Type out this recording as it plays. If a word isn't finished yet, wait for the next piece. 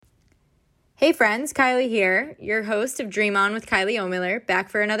Hey friends, Kylie here, your host of Dream On with Kylie Omiller, back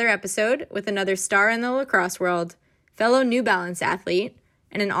for another episode with another star in the lacrosse world, fellow New Balance athlete,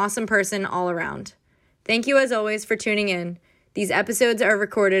 and an awesome person all around. Thank you as always for tuning in. These episodes are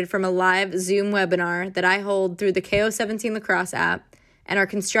recorded from a live Zoom webinar that I hold through the KO17 Lacrosse app and are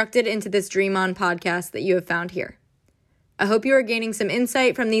constructed into this Dream On podcast that you have found here. I hope you are gaining some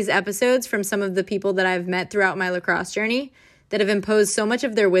insight from these episodes from some of the people that I've met throughout my lacrosse journey that have imposed so much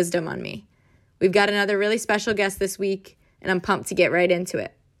of their wisdom on me. We've got another really special guest this week, and I'm pumped to get right into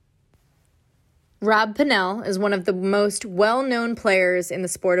it. Rob Pannell is one of the most well-known players in the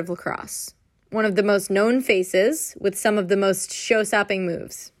sport of lacrosse, one of the most known faces with some of the most show-stopping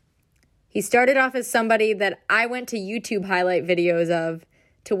moves. He started off as somebody that I went to YouTube highlight videos of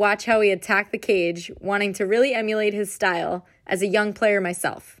to watch how he attacked the cage, wanting to really emulate his style as a young player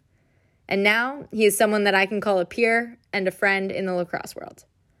myself. And now he is someone that I can call a peer and a friend in the lacrosse world.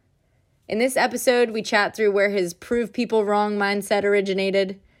 In this episode, we chat through where his prove people wrong mindset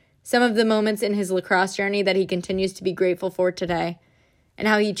originated, some of the moments in his lacrosse journey that he continues to be grateful for today, and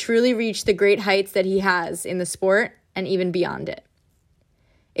how he truly reached the great heights that he has in the sport and even beyond it.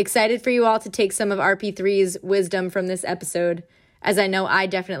 Excited for you all to take some of RP3's wisdom from this episode, as I know I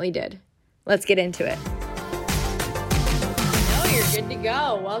definitely did. Let's get into it. You're good to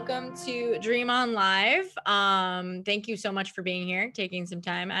go. Welcome to Dream On Live. Thank you so much for being here, taking some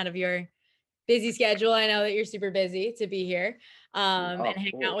time out of your busy schedule. I know that you're super busy to be here and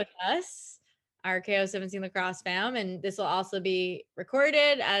hang out with us, our KO17 Lacrosse fam. And this will also be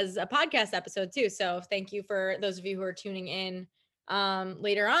recorded as a podcast episode too. So thank you for those of you who are tuning in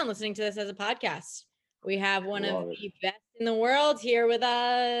later on, listening to this as a podcast. We have one of the best in the world here with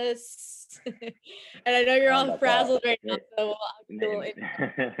us. And I know you're all frazzled right now. So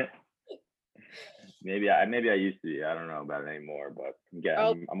maybe I used to be. I don't know about it anymore, but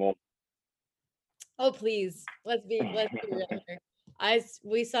yeah, I'm old. Oh, please. Let's be real here.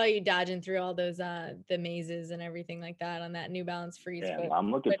 We saw you dodging through all those the mazes and everything like that on that New Balance Freeze. Yeah, I'm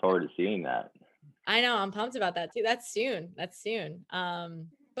looking forward to seeing that. I know, I'm pumped about that too. That's soon.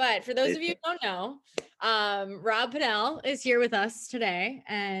 But for those of you who don't know, Rob Pannell is here with us today,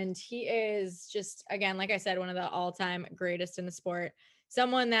 and he is just, again, like I said, one of the all-time greatest in the sport.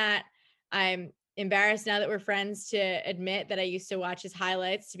 Someone that I'm embarrassed now that we're friends to admit that I used to watch his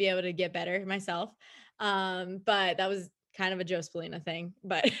highlights to be able to get better myself. But that was kind of a Joe Spallina thing,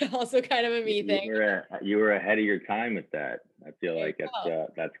 but also kind of a me thing. You were ahead of your time with that. I feel like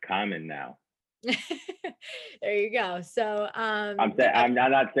that's common now. There you go. So I'm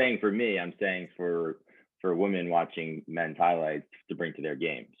not saying for me, I'm saying for women watching men's highlights to bring to their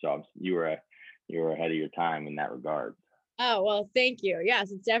game. So you were ahead of your time in that regard. Oh, well, thank you. Yes,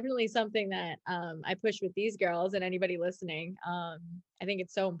 it's definitely something that I push with these girls and anybody listening. I think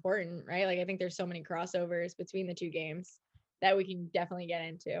it's so important, right? Like, I think there's so many crossovers between the two games that we can definitely get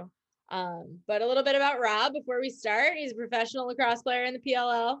into. But a little bit about Rob before we start. He's a professional lacrosse player in the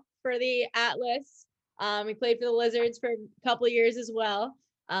PLL for the Atlas. He played for the Lizards for a couple of years as well.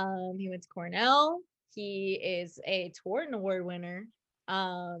 He went to Cornell. He is a Thornton Award winner.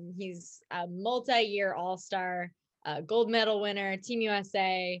 He's a multi-year All-Star. Gold medal winner, Team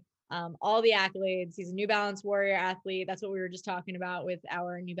USA, all the accolades. He's a New Balance Warrior athlete. That's what we were just talking about with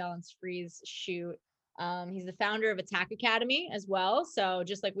our New Balance Freeze shoot. He's the founder of Attack Academy as well. So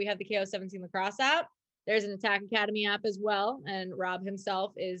just like we have the KO17 Lacrosse app, there's an Attack Academy app as well. And Rob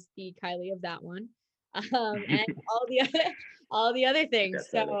himself is the Kylie of that one. And all the other things.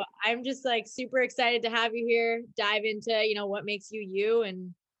 So I'm just like super excited to have you here, dive into, what makes you you,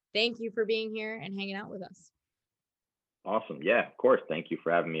 and thank you for being here and hanging out with us. Awesome. Yeah, of course. Thank you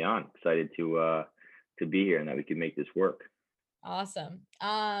for having me on. Excited to be here and that we can make this work. Awesome.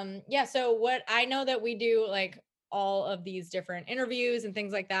 Yeah. So what I know that we do, like all of these different interviews and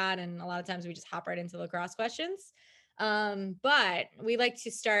things like that. And a lot of times we just hop right into lacrosse questions. But we like to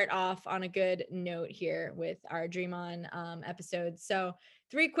start off on a good note here with our Dream On episodes. So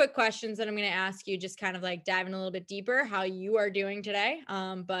 3 quick questions that I'm going to ask you, just kind of like diving a little bit deeper how you are doing today.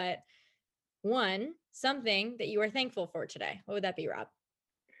 But one, something that you are thankful for today. What would that be, Rob?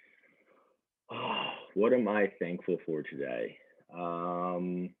 Oh, what am I thankful for today?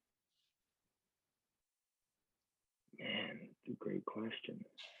 Man, it's a great question.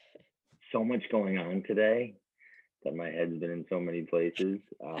 So much going on today that my head's been in so many places.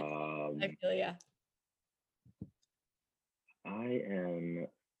 I feel ya. I'm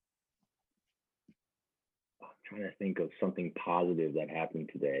trying to think of something positive that happened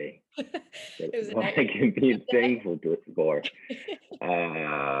today that I can be thankful for.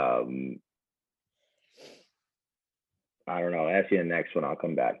 I don't know. Ask you the next one. I'll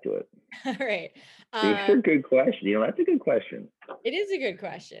come back to it. All right. These Um, are a good question. That's a good question. it is a good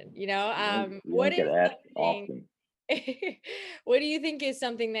question. You What don't get is asked something often. what do you think is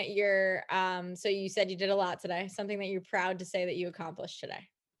something that you're so you said you did a lot today, something that you're proud to say that you accomplished today?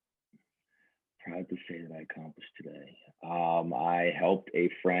 Proud to say that I accomplished today. I helped a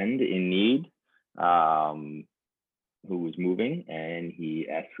friend in need um, who was moving, and he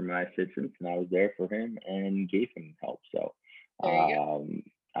asked for my assistance, and I was there for him and gave him help. So There you go.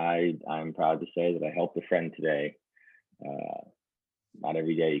 um, I'm proud to say that I helped a friend today. Uh, Not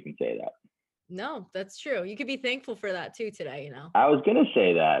every day you can say that. No, that's true. You could be thankful for that too today. I was gonna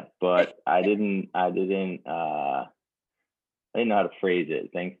say that, but I didn't. I didn't know how to phrase it.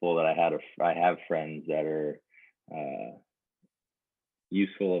 Thankful that I have friends that are uh,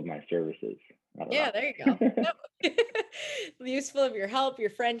 useful of my services. I don't Yeah, know. there you go. Yep. Useful of your help, your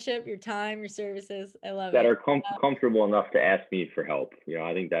friendship, your time, your services. I love That it. are comfortable enough to ask me for help.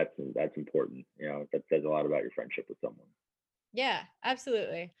 I think that's important. That says a lot about your friendship with someone. Yeah,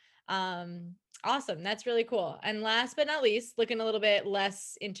 absolutely. Awesome. That's really cool. And last but not least, looking a little bit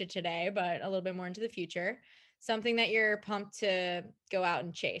less into today, but a little bit more into the future, something that you're pumped to go out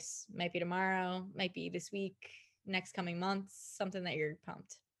and chase. Might be tomorrow, might be this week, next coming months, something that you're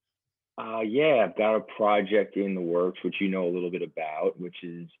pumped. Yeah, I've got a project in the works, which you know a little bit about, which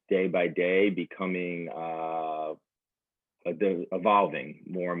is day by day becoming evolving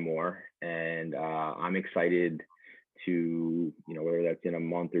more and more, and I'm excited to whether that's in a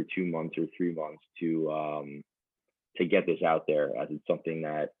month or 2 months or 3 months to get this out there, as it's something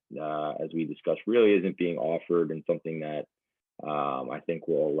that as we discussed really isn't being offered, and something that I think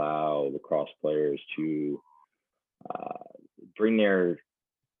will allow lacrosse players to uh, bring their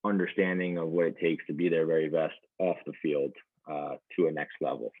understanding of what it takes to be their very best off the field to a next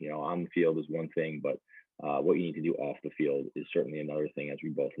level. On the field is one thing, but what you need to do off the field is certainly another thing, as we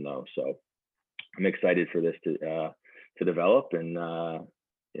both know. So I'm excited for this to develop, and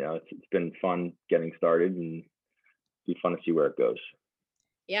it's been fun getting started, and be fun to see where it goes.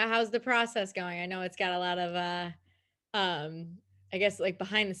 Yeah, how's the process going? I know it's got a lot of um I guess like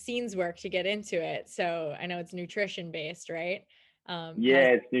behind the scenes work to get into it. So I know it's nutrition based, right? How's Yeah,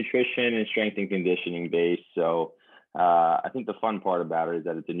 it's nutrition and strength and conditioning based. So I think the fun part about it is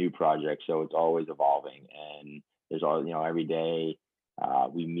that it's a new project, so it's always evolving, and there's every day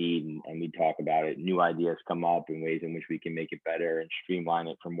we meet and we talk about it. New ideas come up and ways in which we can make it better and streamline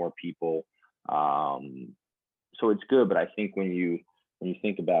it for more people. Um, so it's good, but I think when you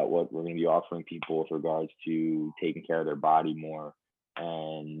think about what we're going to be offering people with regards to taking care of their body more,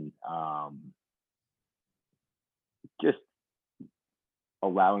 and just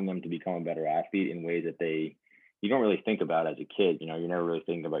allowing them to become a better athlete in ways that you don't really think about as a kid. You're never really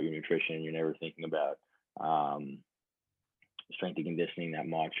thinking about your nutrition. You're never thinking about um, strength and conditioning that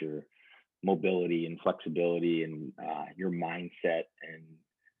much, or mobility and flexibility, and your mindset, and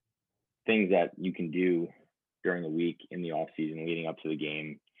things that you can do during the week in the off season leading up to the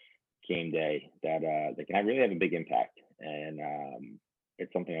game day, that can really have a big impact. And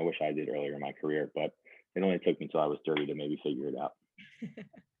it's something I wish I did earlier in my career, but it only took me until I was 30 to maybe figure it out.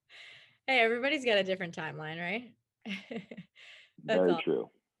 Hey, everybody's got a different timeline, right? That's Very all. true.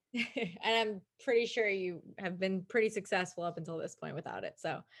 And I'm pretty sure you have been pretty successful up until this point without it.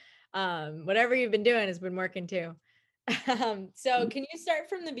 So, whatever you've been doing has been working too. So can you start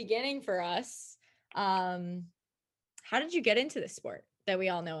from the beginning for us? Um, how did you get into this sport that we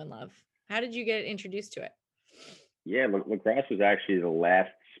all know and love? How did you get introduced to it? Yeah, lacrosse was actually the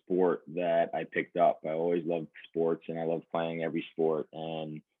last sport that I picked up. I always loved sports, and I loved playing every sport.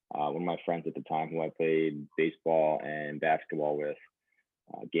 And one of my friends at the time, who I played baseball and basketball with,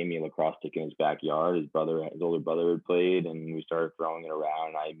 gave me a lacrosse stick in his backyard. His older brother had played, and we started throwing it around.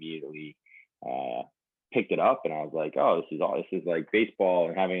 And I immediately uh, picked it up, and I was like, "Oh, this is like baseball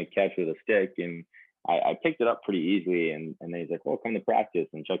and having a catch with a stick." And I picked it up pretty easily. And then he's like, "Well, come to practice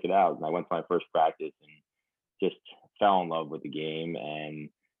and check it out." And I went to my first practice and just fell in love with the game, and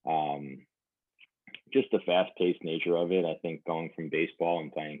just the fast-paced nature of it. I think going from baseball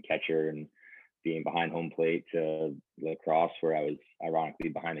and playing catcher and being behind home plate to lacrosse, where I was ironically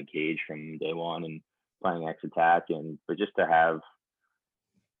behind the cage from day one and playing X attack, and but just to have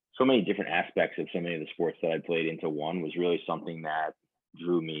so many different aspects of so many of the sports that I played into one was really something that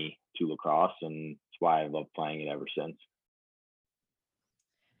drew me to lacrosse, and it's why I love playing it ever since.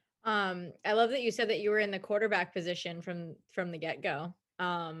 I love that you said that you were in the quarterback position from the get-go.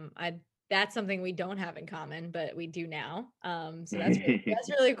 I That's something we don't have in common, but we do now. So that's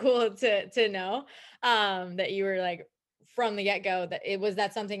really cool to know that you were like from the get-go that it was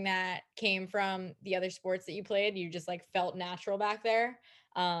that something that came from the other sports that you played? You just like felt natural back there?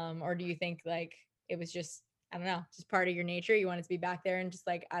 Or do you think like it was just, I don't know, just part of your nature? You wanted to be back there and just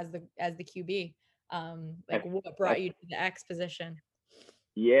like as the QB. I, Like what I, brought you to the X position?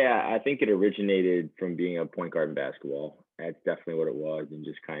 yeah, I think it originated from being a point guard in basketball. That's definitely what it was, and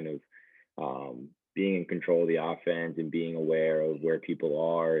just kind of being in control of the offense and being aware of where people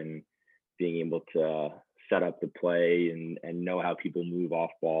are and being able to set up the play and know how people move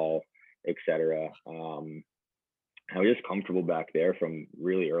off ball, etc. I was just comfortable back there from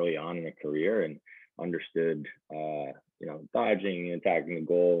really early on in a career and understood, dodging and attacking the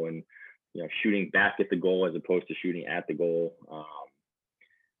goal and, shooting back at the goal as opposed to shooting at the goal.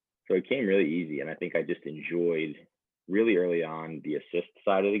 So it came really easy. And I think I just enjoyed really early on the assist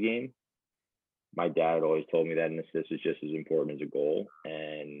side of the game. My dad always told me that an assist is just as important as a goal.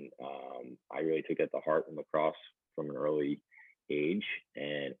 And I really took that to heart in lacrosse from an early age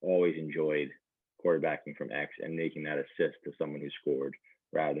and always enjoyed quarterbacking from X and making that assist to someone who scored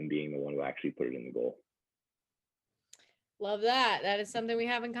rather than being the one who actually put it in the goal. Love that. That is something we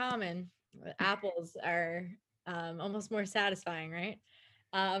have in common. Apples are almost more satisfying, right?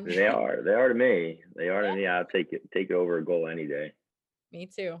 They are. They are to me. They are to me. I'll take it over a goal any day. Me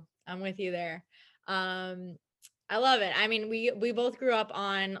too. I'm with you there. I love it. I mean, we both grew up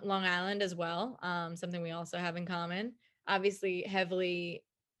on Long Island as well. Something we also have in common. Obviously, heavily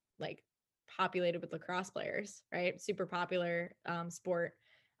like populated with lacrosse players, right? Super popular sport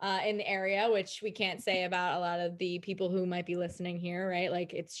in the area, which we can't say about a lot of the people who might be listening here, right?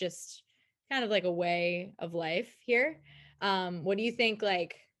 Like it's just kind of like a way of life here. What do you think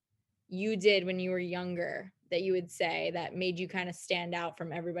like you did when you were younger that you would say that made you kind of stand out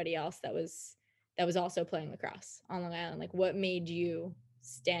from everybody else that was also playing lacrosse on Long Island? Like what made you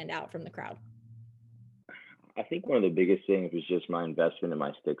stand out from the crowd? I think one of the biggest things was just my investment in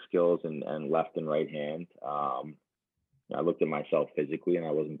my stick skills and left and right hand. I looked at myself physically and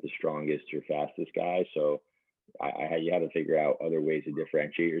I wasn't the strongest or fastest guy. So you had to figure out other ways to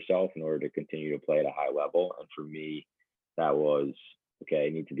differentiate yourself in order to continue to play at a high level. And for me, that was, okay, I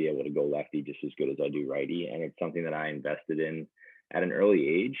need to be able to go lefty just as good as I do righty. And it's something that I invested in at an early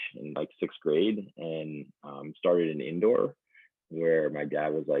age in like sixth grade and started in indoor where my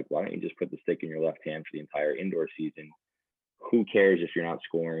dad was like, why don't you just put the stick in your left hand for the entire indoor season? Who cares if you're not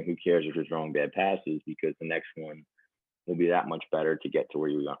scoring? Who cares if you're throwing bad passes? Because the next one will be that much better to get to where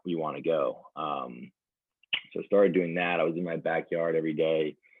you want to go. So I started doing that. I was in my backyard every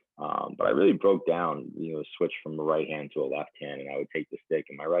day. But I really broke down, switch from a right hand to a left hand. And I would take the stick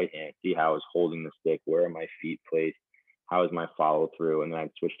in my right hand, see how I was holding the stick, where are my feet placed, how is my follow through? And then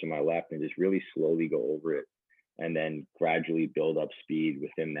I'd switch to my left and just really slowly go over it and then gradually build up speed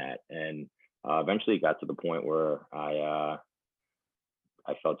within that. And eventually it got to the point where I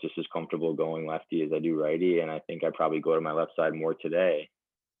felt just as comfortable going lefty as I do righty. And I think I probably go to my left side more today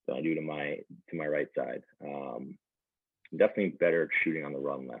than I do to my right side. Definitely better at shooting on the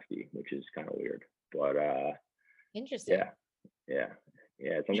run lefty, which is kind of weird. But Interesting. yeah.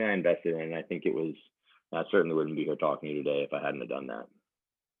 It's something I invested in. And I think I certainly wouldn't be here talking to you today if I hadn't have done that.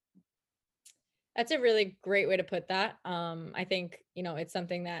 That's a really great way to put that. I think, it's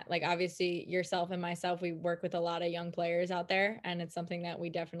something that like obviously yourself and myself, we work with a lot of young players out there and it's something that we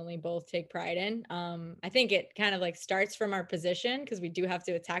definitely both take pride in. I think it kind of like starts from our position because we do have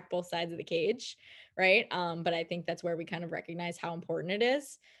to attack both sides of the cage, right? But I think that's where we kind of recognize how important it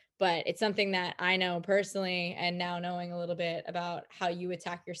is. But it's something that I know personally and now knowing a little bit about how you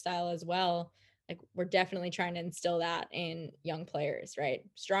attack your style as well, like we're definitely trying to instill that in young players, right?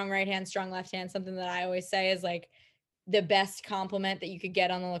 Strong right hand, strong left hand. Something that I always say is like the best compliment that you could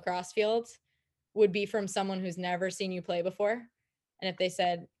get on the lacrosse field would be from someone who's never seen you play before. And if they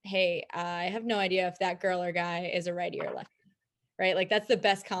said, hey, I have no idea if that girl or guy is a righty or lefty, right? Like that's the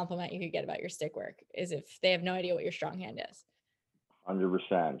best compliment you could get about your stick work is if they have no idea what your strong hand is.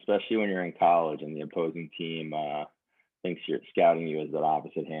 100%, especially when you're in college and the opposing team thinks you're scouting you as the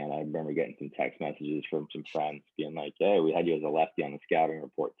opposite hand. I remember getting some text messages from some friends being like, hey, we had you as a lefty on the scouting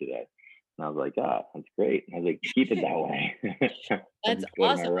report today. And I was like, oh, that's great. And I was like, keep it that way. That's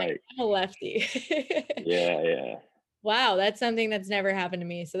awesome. Right. I'm a lefty. Yeah. Wow, that's something that's never happened to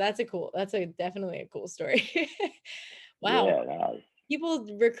me. So that's definitely a cool story. Wow. Yeah, People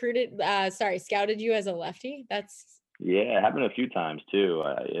scouted you as a lefty? It happened a few times too.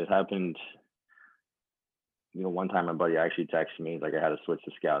 It happened, one time my buddy actually texted me, like I had to switch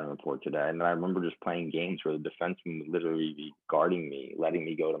the scouting report today. And then I remember just playing games where the defenseman would literally be guarding me, letting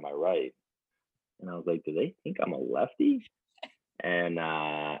me go to my right. And I was like, do they think I'm a lefty? And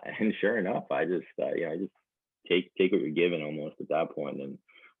sure enough, I just take what you're given almost at that point. And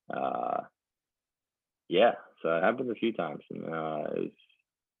uh, yeah, so it happened a few times, and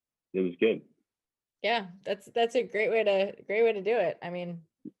it was good. Yeah, that's a great way to do it. I mean,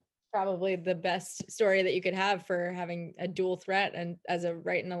 probably the best story that you could have for having a dual threat and as a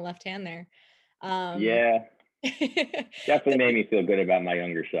right and a left hand there. Um, Yeah, definitely so made me feel good about my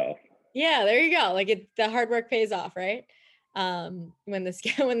younger self. yeah, there you go. Like the hard work pays off, right? When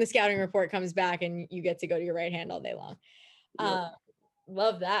the when the scouting report comes back and you get to go to your right hand all day long. Yep. Uh,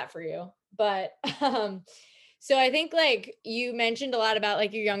 love that for you. But so I think like you mentioned a lot about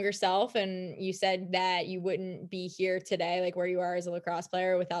like your younger self, and you said that you wouldn't be here today, like where you are as a lacrosse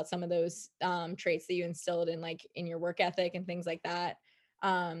player, without some of those traits that you instilled in like in your work ethic and things like that.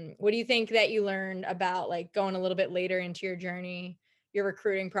 What do you think that you learned about like going a little bit later into your journey, your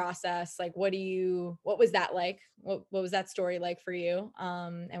recruiting process? Like what was that like? What was that story like for you?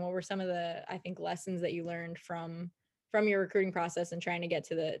 And what were some of the, I think, lessons that you learned from your recruiting process and trying to get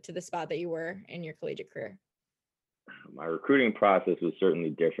to the spot that you were in your collegiate career? My recruiting process was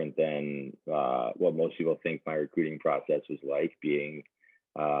certainly different than what most people think my recruiting process was like. Being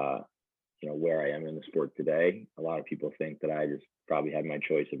uh, where I am in the sport today, a lot of people think that I just probably had my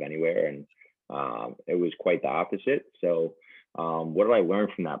choice of anywhere, and it was quite the opposite. So what did I learn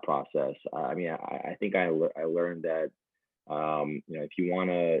from that process? I mean, I think I learned that if you want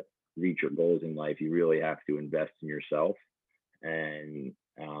to reach your goals in life, you really have to invest in yourself. And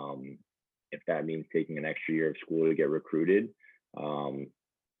if that means taking an extra year of school to get recruited, um,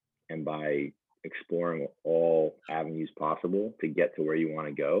 and by exploring all avenues possible to get to where you want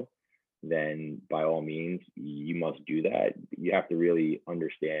to go, then by all means, you must do that. You have to really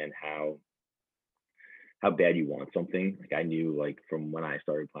understand how bad you want something. Like I knew, like from when I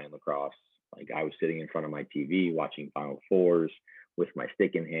started playing lacrosse, like I was sitting in front of my TV watching Final Fours with my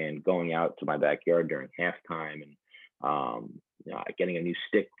stick in hand, going out to my backyard during halftime, and getting a new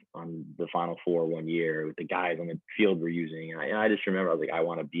stick on the Final Four one year with the guys on the field were using. And I just remember I was like, I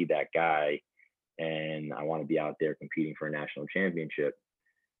want to be that guy, and I want to be out there competing for a national championship.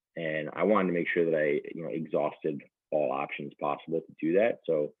 And I wanted to make sure that I, exhausted all options possible to do that.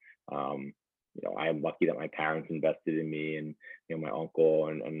 So, I am lucky that my parents invested in me, and my uncle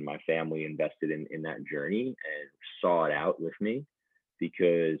and my family invested in that journey and saw it out with me.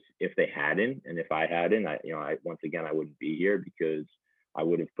 Because if they hadn't, and if I hadn't, I once again I wouldn't be here, because I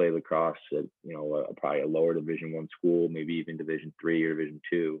would have played lacrosse at probably a lower Division 1 school, maybe even Division 3 or Division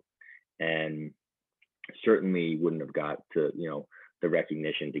 2, and certainly wouldn't have got to the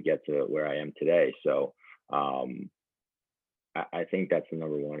recognition to get to where I am today. So um, I think that's the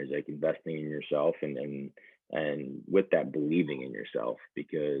number one, is like investing in yourself, and with that, believing in yourself,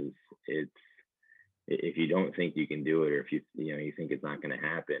 because it's if you don't think you can do it, or if you think it's not going to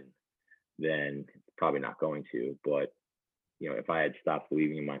happen, then it's probably not going to. But if I had stopped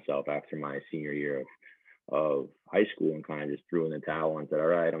believing in myself after my senior year of high school and kind of just threw in the towel and said, all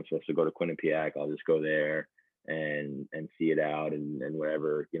right, I'm supposed to go to Quinnipiac, I'll just go there and see it out, and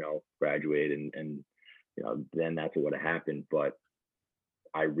whatever, graduate, and then that's what would have happened. But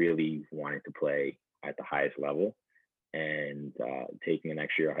I really wanted to play at the highest level, and taking an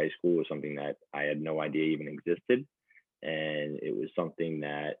extra year of high school was something that I had no idea even existed, and it was something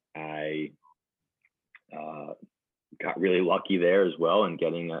that I uh, got really lucky there as well, and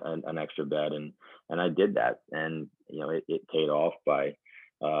getting an extra bed, and I did that, and it paid off by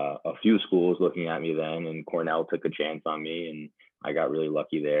a few schools looking at me then, and Cornell took a chance on me, and I got really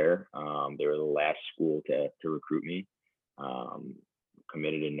lucky there. They were the last school to recruit me. Um,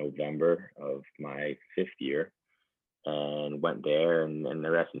 Committed in November of my 5th year, and went there, and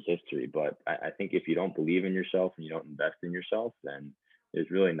the rest is history. But I think if you don't believe in yourself and you don't invest in yourself, then there's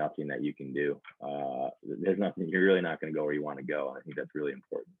really nothing that you can do. There's nothing. You're really not going to go where you want to go. I think that's really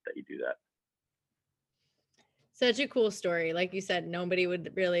important that you do that. Such a cool story. Like you said, nobody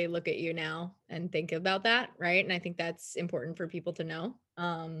would really look at you now and think about that, right? And I think that's important for people to know,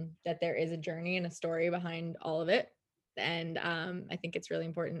 that there is a journey and a story behind all of it. And I think it's really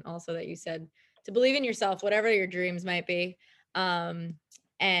important also that you said to believe in yourself, whatever your dreams might be. Um,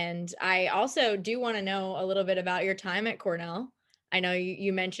 and I also do want to know a little bit about your time at Cornell. I know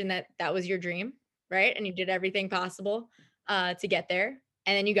you mentioned that that was your dream, right? And you did everything possible to get there,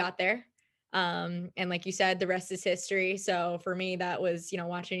 and then you got there. And like you said, the rest is history. So for me, that was,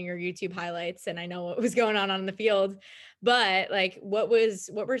 watching your YouTube highlights, and I know what was going on the field. But like, what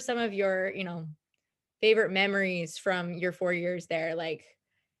were some of your, favorite memories from your 4 years there? Like,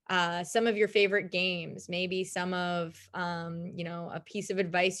 some of your favorite games, maybe some of, a piece of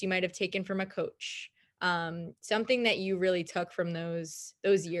advice you might have taken from a coach, Something that you really took from those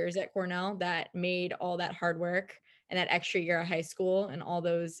years at Cornell that made all that hard work and that extra year of high school and all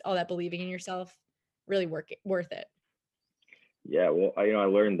that believing in yourself really worth it. Yeah, well, I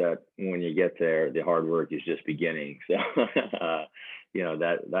learned that when you get there, the hard work is just beginning. So,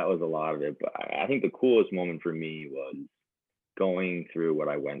 that was a lot of it. But I think the coolest moment for me was going through what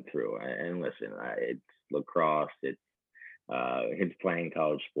I went through. And listen, it's lacrosse, it's playing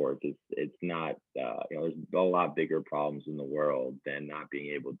college sports. It's not, there's a lot bigger problems in the world than not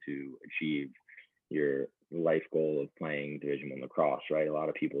being able to achieve your life goal of playing Division One lacrosse, right? A lot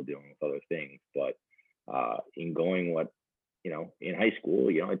of people dealing with other things, but in going what in high school,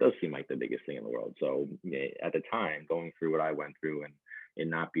 it does seem like the biggest thing in the world. So yeah, at the time, going through what I went through and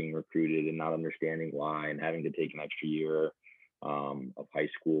not being recruited and not understanding why and having to take an extra year of high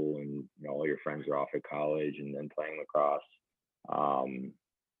school and all your friends are off at college and then playing lacrosse. Um,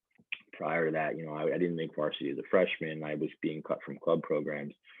 Prior to that, I didn't make varsity as a freshman. I was being cut from club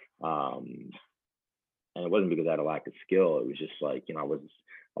programs. Um, and it wasn't because I had a lack of skill. It was just like, I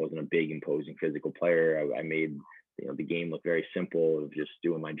wasn't a big imposing physical player. I made the game look very simple of just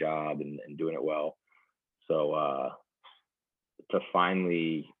doing my job and doing it well. So to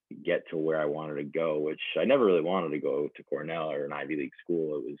finally get to where I wanted to go, which I never really wanted to go to Cornell or an Ivy League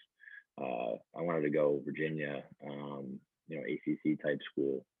school. It was I wanted to go Virginia, ACC type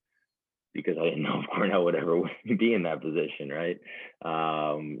school, because I didn't know if Cornell would ever be in that position, right?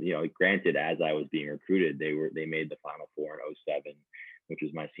 Granted, as I was being recruited, they made the Final Four in '07, which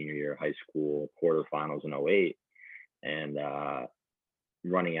was my senior year of high school, quarterfinals in '08, and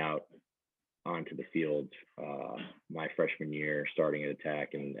running out onto the field my freshman year, starting at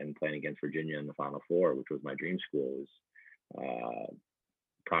Attack and playing against Virginia in the Final Four, which was my dream school, was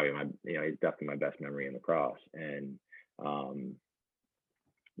probably it's definitely my best memory in lacrosse. And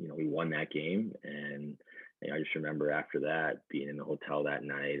we won that game, and I just remember after that being in the hotel that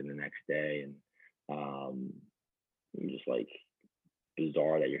night and the next day, and just like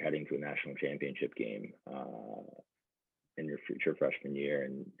bizarre that you're heading to a national championship game in your future freshman year,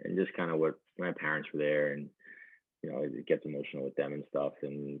 and just kind of what my parents were there, and it gets emotional with them and stuff,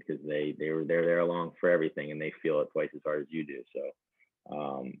 and because they're there along for everything, and they feel it twice as hard as you do. So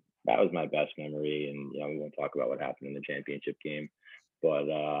that was my best memory, and we won't talk about what happened in the championship game, but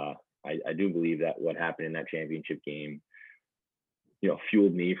I do believe that what happened in that championship game,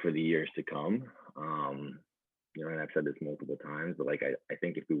 fueled me for the years to come. And I've said this multiple times, but I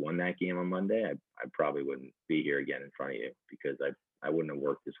think if we won that game on Monday, I probably wouldn't be here again in front of you, because I wouldn't have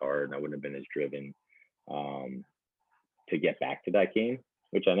worked as hard and I wouldn't have been as driven to get back to that game,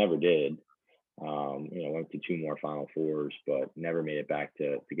 which I never did. Went to 2 more Final Fours, but never made it back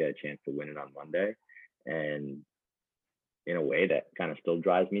to get a chance to win it on Monday. And in a way that kind of still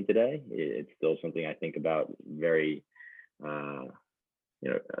drives me today. It's still something I think about very, not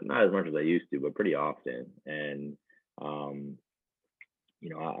as much as I used to, but pretty often. And,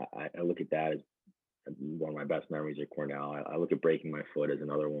 I look at that as one of my best memories at Cornell. I look at breaking my foot as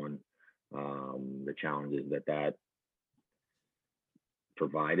another one. The challenges that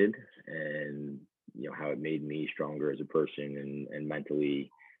provided, and how it made me stronger as a person and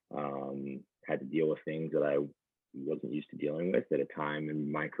mentally had to deal with things that I wasn't used to dealing with at a time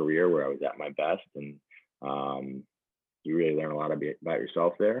in my career where I was at my best. And you really learn a lot about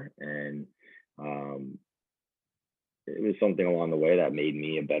yourself there, and it was something along the way that made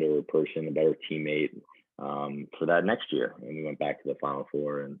me a better person, a better teammate for that next year. And we went back to the Final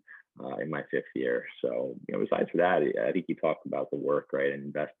Four and in my 5th year. So, besides for that, I think you talked about the work, right, and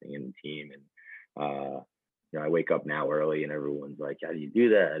investing in the team. And I wake up now early, and everyone's like, "How do you do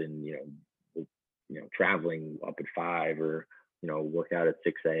that?" And traveling up at 5, or work out at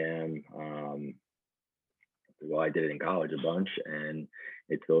 6 a.m. Well, I did it in college a bunch, and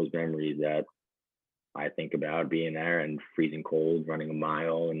it's those memories that I think about, being there and freezing cold, running a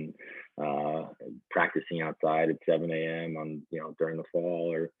mile, and practicing outside at 7 a.m. on during the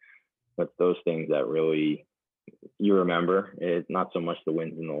fall, or but those things that really you remember. It's not so much the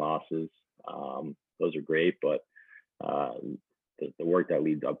wins and the losses; those are great, but the work that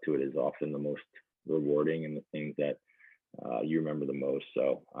leads up to it is often the most rewarding, and the things that you remember the most.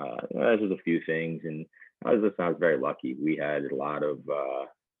 So that's just a few things, and I was very lucky. We had a lot of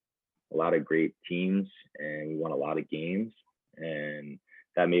great teams, and we won a lot of games, and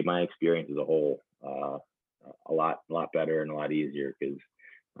that made my experience as a whole a lot better and a lot easier, because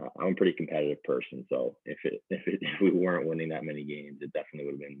I'm a pretty competitive person. So if we weren't winning that many games, it definitely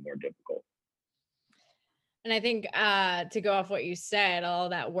would have been more difficult. And I think to go off what you said, all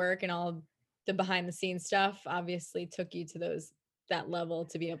that work and all the behind the scenes stuff obviously took you to that level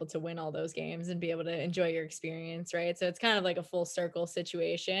to be able to win all those games and be able to enjoy your experience, right? So it's kind of like a full circle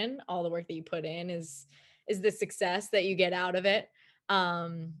situation. All the work that you put in is the success that you get out of it.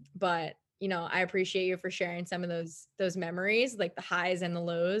 But I appreciate you for sharing some of those memories, like the highs and the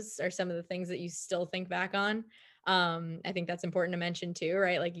lows are some of the things that you still think back on. I think that's important to mention too,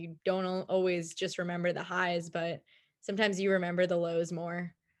 right? Like you don't always just remember the highs, but sometimes you remember the lows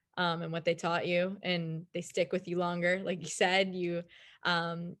more, and what they taught you, and they stick with you longer. Like you said, you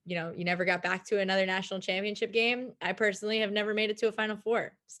never got back to another national championship game. I personally have never made it to a Final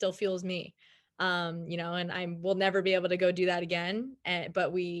Four. Still fuels me. And I will never be able to go do that again.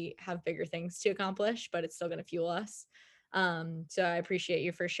 But we have bigger things to accomplish, but it's still going to fuel us. So I appreciate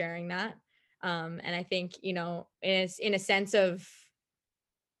you for sharing that. And I think, in a sense of,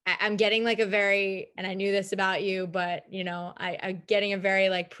 I'm getting like a very, and I knew this about you, but I'm getting a very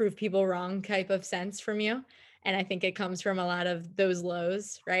like prove people wrong type of sense from you. And I think it comes from a lot of those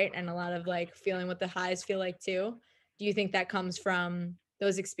lows, right? And a lot of like feeling what the highs feel like too. Do you think that comes from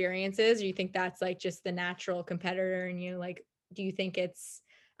those experiences? Or you think that's like just the natural competitor in you? Like, do you think it's,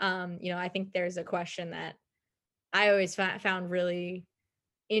 I think there's a question that I always found really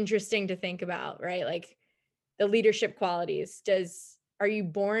interesting to think about, right? Like the leadership qualities. Are you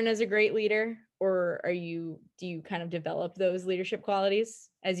born as a great leader, or do you kind of develop those leadership qualities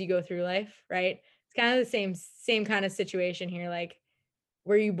as you go through life, right? It's kind of the same kind of situation here. Like,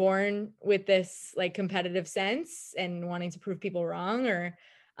 were you born with this like competitive sense and wanting to prove people wrong, or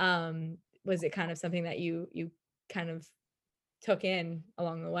was it kind of something that you kind of took in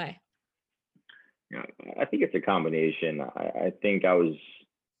along the way? Yeah, I think it's a combination. I think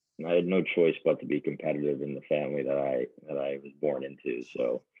I had no choice but to be competitive in the family that I was born into.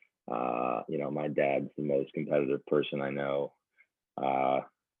 So, my dad's the most competitive person I know, uh,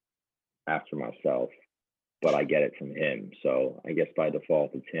 after myself, but I get it from him. So I guess by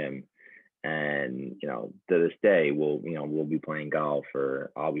default it's him. And to this day, we'll be playing golf,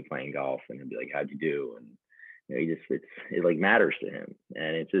 or I'll be playing golf, and he'll be like, "How'd you do?" And it like matters to him,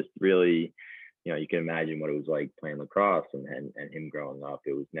 and it's just really, you can imagine what it was like playing lacrosse and him growing up.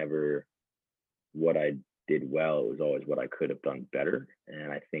 It was never what I did well. It was always what I could have done better.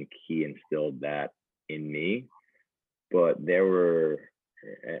 And I think he instilled that in me. But there were,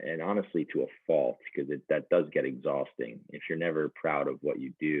 and honestly, to a fault, because that does get exhausting if you're never proud of what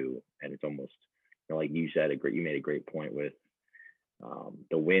you do. And it's almost, like you said, you made a great point with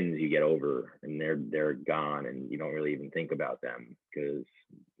the wins you get over, and they're gone, and you don't really even think about them because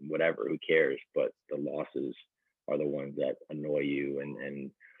whatever, who cares? But the losses are the ones that annoy you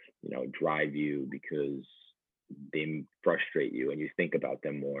and drive you, because they frustrate you and you think about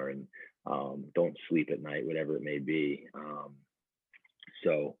them more, and don't sleep at night, whatever it may be.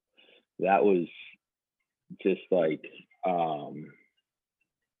 So that was just like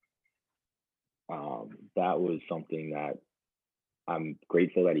that was something that I'm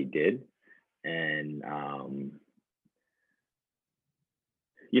grateful that he did. And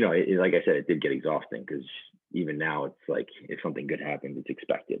like I said, it did get exhausting, because even now it's like if something good happens, it's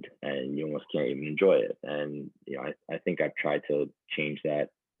expected, and you almost can't even enjoy it. And I think I've tried to change that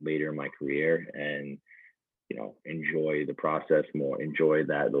later in my career, and enjoy the process more, enjoy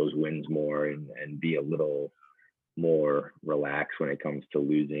those wins more, and be a little more relaxed when it comes to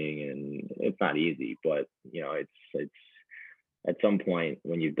losing. And it's not easy, but it's at some point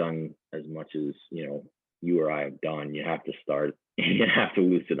when you've done as much as you or I have done, you have to start you have to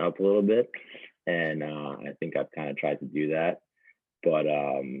loosen up a little bit. And I think I've kind of tried to do that. But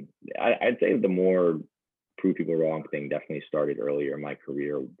I'd say the more prove people wrong thing definitely started earlier in my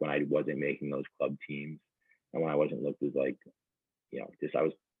career, when I wasn't making those club teams, and when I wasn't looked as like just I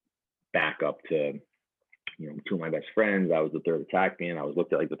was back up to two of my best friends. I was the third attackman. I was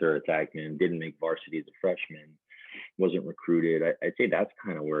looked at like the third attackman. Didn't make varsity as a freshman. Wasn't recruited. I'd say that's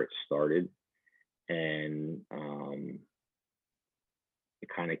kind of where it started, and it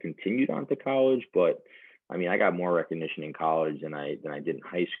kind of continued on to college. But I mean, I got more recognition in college than I did in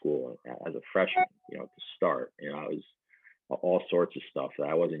high school as a freshman. To start, I was all sorts of stuff that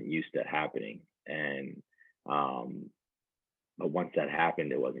I wasn't used to happening, and but once that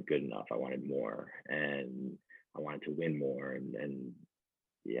happened, it wasn't good enough. I wanted more, and I wanted to win more, and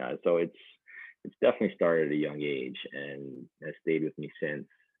yeah, so it's definitely started at a young age, and has stayed with me since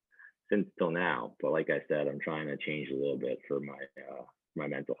till now. But like I said, I'm trying to change a little bit for my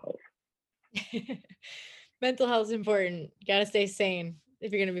mental health. Mental health is important. You gotta stay sane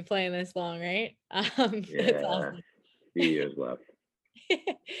if you're gonna be playing this long, right? That's Yeah, awesome. few years left.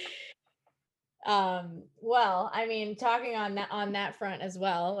 Well, I mean, talking on that front as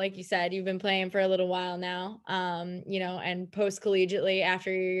well, like you said, you've been playing for a little while now, and post collegiately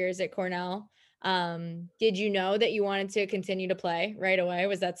after your years at Cornell. Did you know that you wanted to continue to play right away?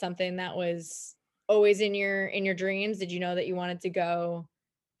 Was that something that was always in your dreams? Did you know that you wanted to go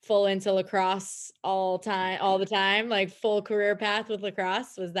full into lacrosse all the time, like full career path with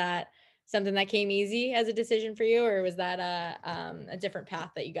lacrosse? Was that something that came easy as a decision for you, or was that a different path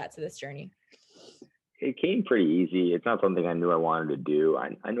that you got to this journey? It came pretty easy. It's not something I knew I wanted to do.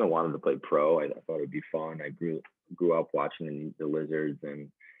 I knew I wanted to play pro. I thought it'd be fun. I grew up watching the Lizards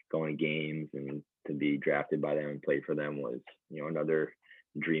and going to games, and to be drafted by them and play for them was, another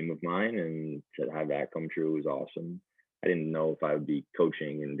dream of mine. And to have that come true was awesome. I didn't know if I would be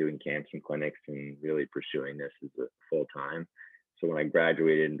coaching and doing camps and clinics and really pursuing this as a full time. So when I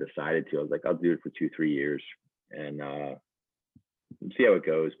graduated and decided to, I was like, I'll do it for 2-3 years and see how it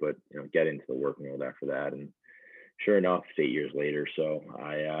goes, but get into the working world after that. And sure enough, it's 8 years later. So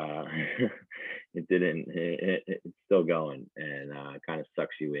I it didn't. It's still going, and kind of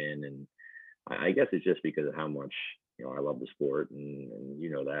sucks you in. And I guess it's just because of how much I love the sport, and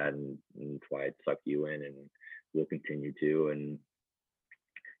that, and that's why it sucked you in, and will continue to. And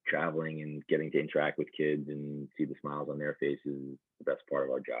traveling and getting to interact with kids and see the smiles on their faces is the best part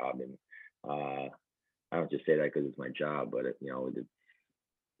of our job. And I don't just say that because it's my job, but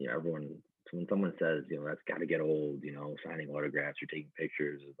everyone, when someone says, that's got to get old, signing autographs or taking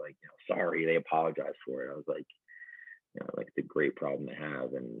pictures, is like, sorry, they apologize for it. I was like, like it's a great problem to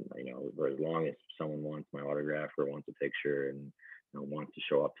have. And, for as long as someone wants my autograph or wants a picture and, wants to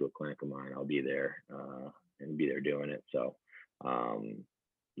show up to a clinic of mine, I'll be there and be there doing it. So,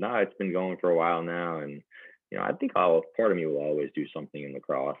 no, it's been going for a while now. And, I think part of me will always do something in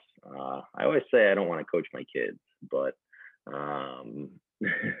lacrosse. I always say I don't want to coach my kids, but,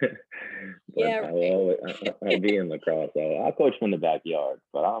 Yeah, but I'll be in lacrosse. I'll coach from the backyard,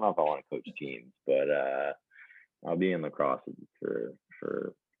 but I don't know if I want to coach teams. But I'll be in lacrosse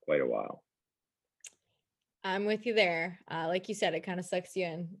for quite a while. I'm with you there. Like you said, it kind of sucks you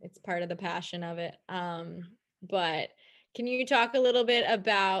in. It's part of the passion of it. But can you talk a little bit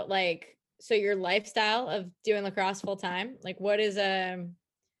about so your lifestyle of doing lacrosse full time? Like, what is a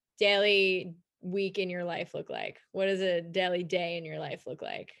daily week in your life look like? What does a daily day in your life look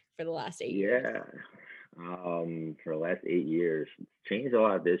like for the last 8 years? Yeah. For the last 8 years, it's changed a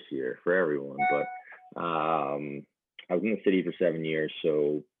lot this year for everyone, but I was in the city for 7 years.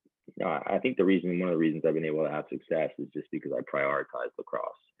 So I think one of the reasons I've been able to have success is just because I prioritize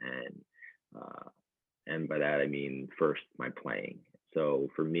lacrosse. And by that, I mean, first, my playing. So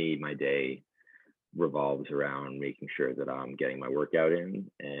for me, my day revolves around making sure that I'm getting my workout in,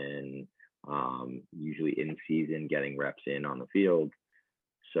 and usually in season, getting reps in on the field.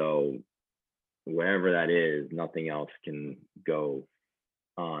 So wherever that is, nothing else can go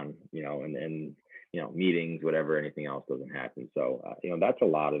on, and meetings, whatever, anything else doesn't happen. So that's a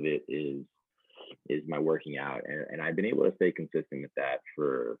lot of it is my working out, and I've been able to stay consistent with that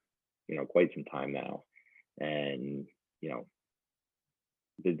for quite some time now. And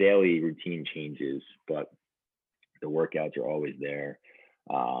the daily routine changes, but the workouts are always there.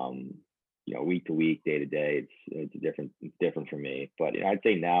 Week to week, day to day, it's different for me. But I'd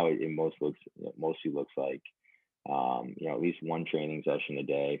say now it mostly looks like at least one training session a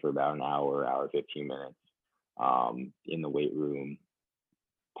day for about an hour 15 minutes in the weight room,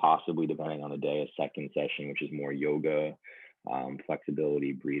 possibly, depending on the day, a second session, which is more yoga,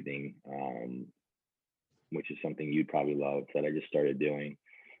 flexibility, breathing, which is something you'd probably love, that I just started doing.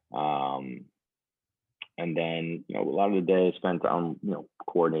 And then, a lot of the day is spent on,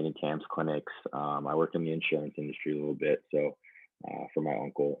 coordinating camps, clinics. I work in the insurance industry a little bit. So for my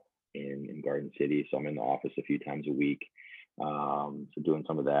uncle in Garden City. So I'm in the office a few times a week. So doing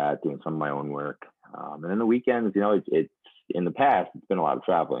some of that, doing some of my own work. And then the weekends, it's in the past, it's been a lot of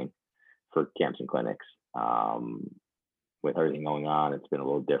traveling for camps and clinics. With everything going on, it's been a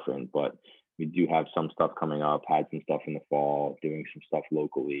little different, but we do have some stuff coming up, had some stuff in the fall, doing some stuff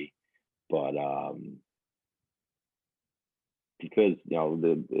locally. But because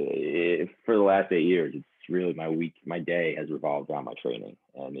for the last 8 years, it's really my day has revolved around my training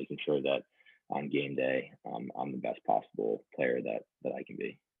and making sure that on game day, I'm the best possible player that I can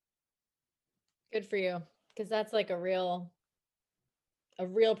be. Good for you, because that's like a real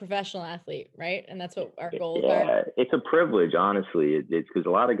professional athlete, right? And that's what our goals are. Yeah, it's a privilege, honestly. It's because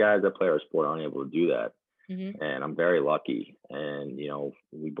a lot of guys that play our sport aren't able to do that. Mm-hmm. And I'm very lucky. And,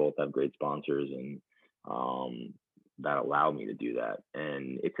 we both have great sponsors and that allow me to do that.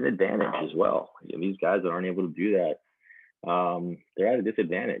 And it's an advantage as well. These guys that aren't able to do that, they're at a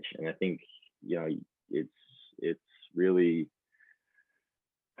disadvantage. And I think, you know, it's really,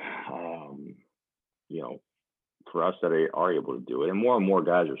 um, you know, for us that are able to do it, and more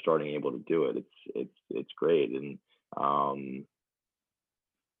guys are starting able to do it. It's great, and um,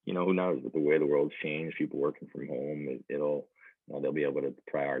 who knows, with the way the world's changed, people working from home, it'll, they'll be able to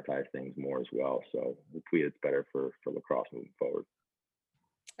prioritize things more as well. So hopefully it's better for lacrosse moving forward.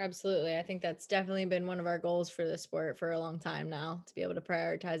 Absolutely. I think that's definitely been one of our goals for the sport for a long time now, to be able to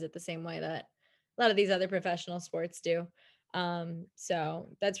prioritize it the same way that a lot of these other professional sports do. So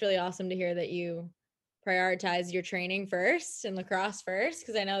that's really awesome to hear that you prioritize your training first and lacrosse first,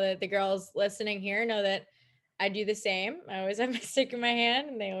 because I know that the girls listening here know that I do the same. I always have my stick in my hand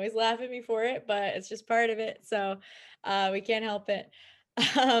and they always laugh at me for it, but it's just part of it. So we can't help it.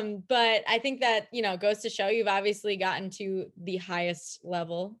 But I think that, goes to show you've obviously gotten to the highest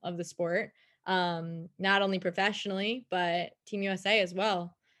level of the sport, not only professionally, but Team USA as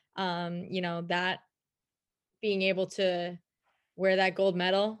well. That being able to wear that gold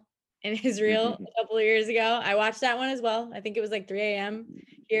medal in Israel a couple of years ago. I watched that one as well. I think it was like 3 a.m.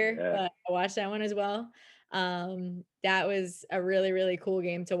 here, Yeah. but I watched that one as well. That was a really, really cool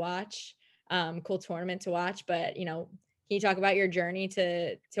game to watch, cool tournament to watch. But, can you talk about your journey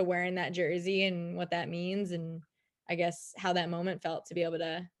to wearing that jersey and what that means, and I guess how that moment felt to be able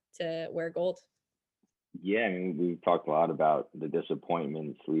to wear gold? Yeah, I mean, we've talked a lot about the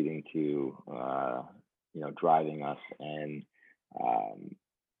disappointments leading to, driving us, and um,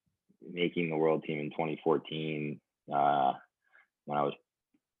 making the world team in 2014, when I was,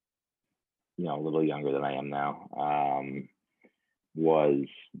 a little younger than I am now, was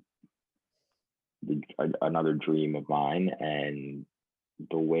another dream of mine. And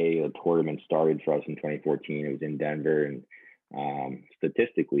the way the tournament started for us in 2014, it was in Denver, and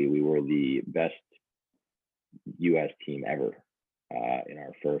statistically, we were the best U.S. team ever in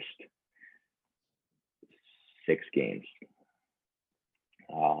our first 6 games.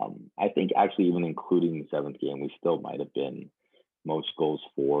 I think actually, even including the 7th game, we still might have been most goals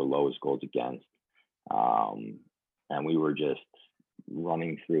for, lowest goals against. And we were just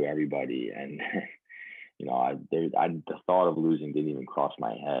running through everybody. And, the thought of losing didn't even cross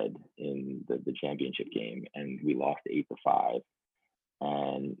my head in the championship game. And we lost 8-5.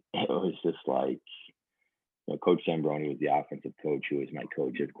 And it was just like, Coach Zambroni was the offensive coach, who was my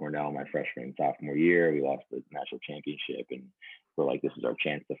coach at Cornell my freshman and sophomore year. We lost the national championship, and we're like, this is our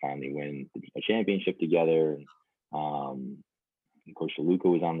chance to finally win a championship together. And Coach DeLuca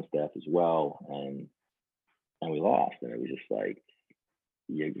was on the staff as well, and we lost. And it was just like,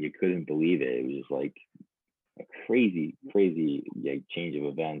 you couldn't believe it. It was just like a crazy change of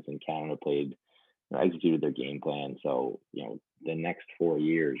events, and Canada executed their game plan. So, the next 4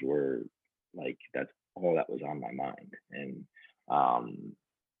 years were like, that's all that was on my mind. And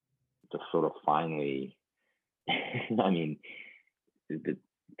to sort of finally, I mean, to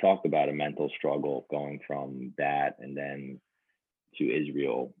talk about a mental struggle going from that and then to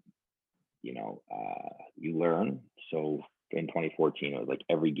Israel, you learn. So in 2014, it was like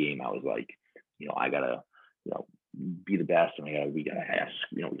every game I was like, I gotta, be the best, and we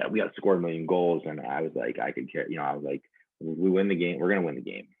gotta score 1 million goals. And I was like, I could care, I was like, we win the game, we're gonna win the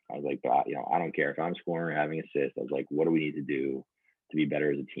game. I was like, I don't care if I'm scoring or having assists. I was like, what do we need to do to be better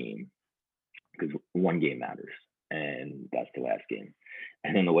as a team? Because one game matters, and that's the last game.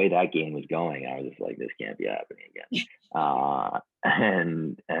 And then the way that game was going, I was just like, this can't be happening again.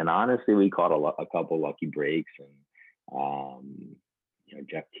 And honestly, we caught a couple lucky breaks, and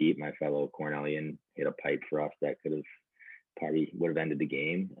Jeff Teat, my fellow Cornellian, hit a pipe for us that would have ended the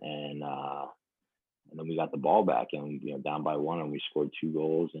game. And then we got the ball back, and down by 1, and we scored 2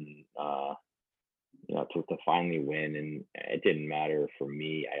 goals, and to finally win. And it didn't matter for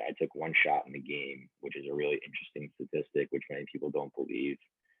me. I took 1 shot in the game, which is a really interesting statistic, which many people don't believe.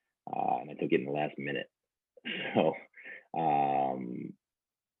 And I took it in the last minute. So, I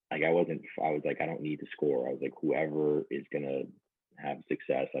was like, I don't need to score. I was like, whoever is gonna have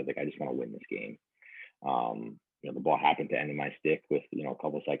success, I was like, I just want to win this game. The ball happened to end in my stick with a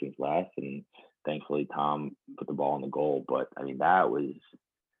couple seconds left, and thankfully Tom put the ball in the goal. But I mean,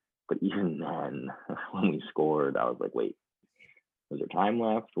 but even then, when we scored, I was like, wait, was there time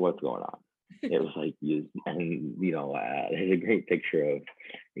left? What's going on? It was like, there's a great picture of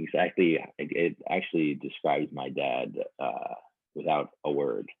exactly, it actually describes my dad without a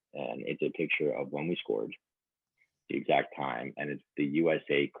word. And it's a picture of when we scored, the exact time, and it's the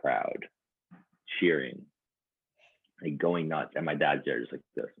USA crowd cheering, like going nuts. And my dad's there just like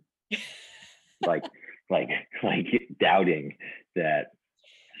this, like doubting that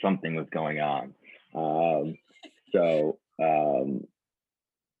something was going on. So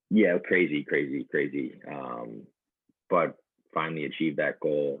Yeah, crazy, crazy, crazy. But finally achieved that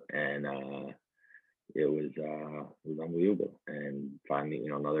goal, and it was unbelievable. And finally,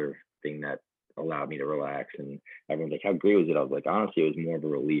 another thing that allowed me to relax. And everyone's like, "How great was it?" I was like, honestly, it was more of a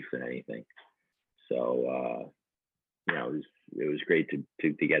relief than anything. So it was great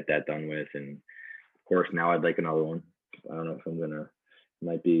to get that done with. And of course, now I'd like another one. I don't know if I'm gonna.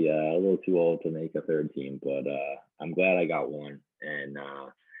 Might be a little too old to make a third team, but I'm glad I got one. And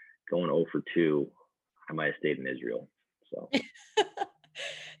going 0 for 2, I might have stayed in Israel. So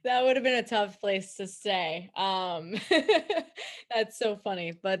That would have been a tough place to stay. That's so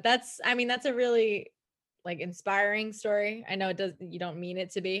funny, but I mean, that's a really like inspiring story. I know you don't mean it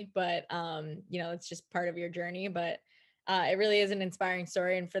to be, but it's just part of your journey, but it really is an inspiring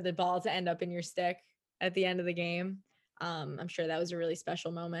story. And for the ball to end up in your stick at the end of the game, I'm sure that was a really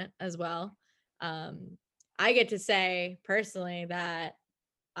special moment as well. Um, I get to say personally that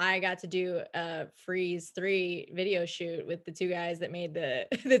I got to do a Freeze 3 video shoot with the two guys that made the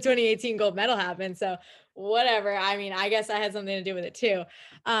the 2018 gold medal happen. So whatever. I mean, I guess I had something to do with it too.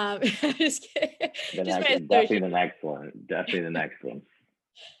 Just kidding. Just my definitely associate. the next one. Definitely the next one.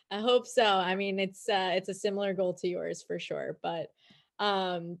 I hope so. I mean, it's a similar goal to yours for sure, but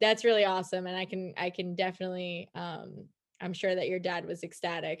that's really awesome. And I can definitely I'm sure that your dad was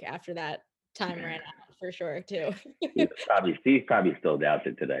ecstatic after that time ran out for sure too. He's probably still doubts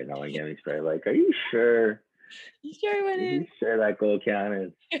it today. No one getting me straight. Like, are you sure? You sure went Are you in? sure that goal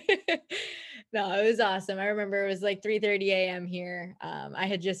counted? No, it was awesome. I remember it was like 3:30 a.m. here. I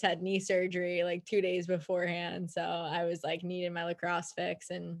had just had knee surgery like 2 days beforehand. So I was like needing my lacrosse fix,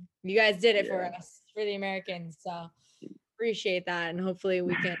 and you guys did it for Yeah. us, for the Americans. So appreciate that. And hopefully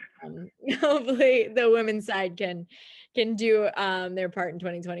we can hopefully the women's side can do their part in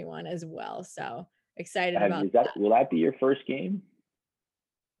 2021 as well. So excited about that. Will that be your first game?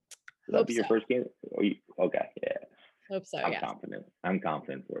 Will that Hope be so. your first game? Okay, yeah. Hope so. I'm Yes. confident. I'm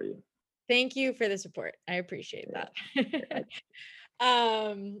confident for you. Thank you for the support. I appreciate Yeah. that.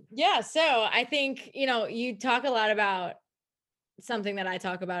 Yeah. Yeah, so I think, you talk a lot about something that I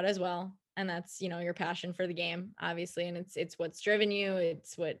talk about as well, and that's, your passion for the game, obviously, and it's what's driven you,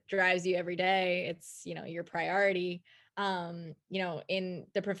 it's what drives you every day, it's, your priority. In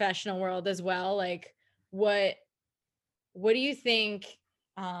the professional world as well, like what what do you think,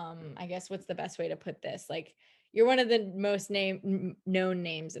 I guess what's the best way to put this? Like you're one of the most known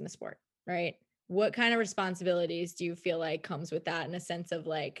names in the sport, right? What kind of responsibilities do you feel like comes with that in a sense of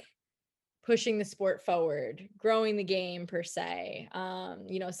like pushing the sport forward, growing the game per se?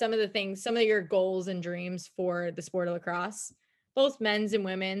 Some of the things, some of your goals and dreams for the sport of lacrosse, both men's and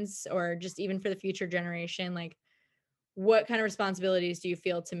women's, or just even for the future generation, like what kind of responsibilities do you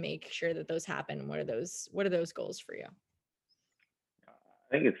feel to make sure that those happen? What are those goals for you?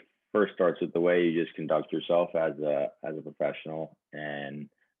 I think it first starts with the way you just conduct yourself as a professional, and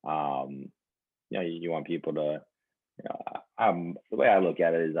um, you want people to. The way I look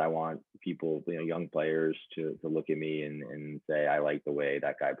at it is I want people, young players to look at me and say I like the way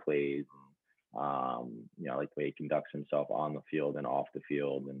that guy plays. I like the way he conducts himself on the field and off the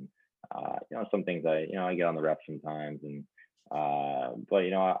field, and some things I get on the rep sometimes, and but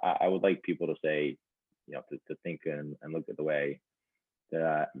I would like people to say, to think and look at the way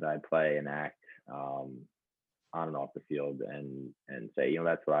that I play and act on and off the field, and say,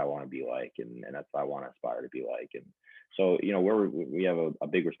 that's what I want to be like, and that's what I want to aspire to be like. And so, we have a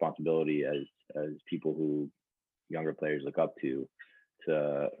big responsibility as people who younger players look up to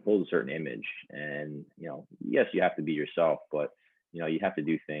hold a certain image. And yes, you have to be yourself, but you have to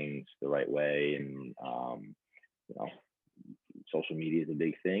do things the right way. And you know social media is a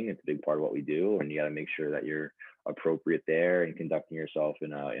big thing. It's a big part of what we do, and you got to make sure that you're appropriate there and conducting yourself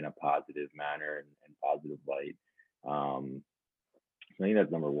in a positive manner and positive light. So I think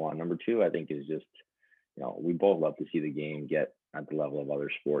that's number one. Number two, I think, is just we both love to see the game get at the level of other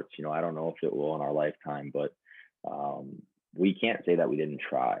sports. I don't know if it will in our lifetime, but we can't say that we didn't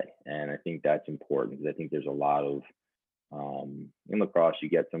try, and I think that's important because I think there's a lot of in lacrosse, you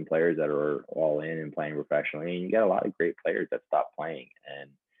get some players that are all in and playing professionally, and you get a lot of great players that stop playing, and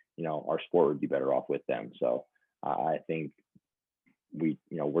our sport would be better off with them. So I think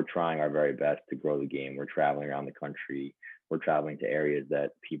we're trying our very best to grow the game. We're traveling around the country. We're traveling to areas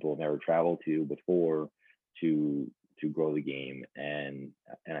that people have never traveled to before to grow the game, and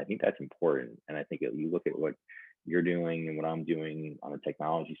I think that's important. And I think you look at what you're doing and what I'm doing on the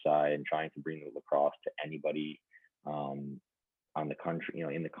technology side and trying to bring the lacrosse to anybody on the country,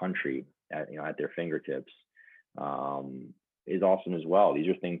 in the country at their fingertips, is awesome as well. These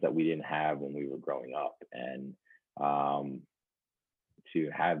are things that we didn't have when we were growing up, and to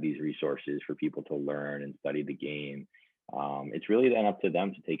have these resources for people to learn and study the game. It's really then up to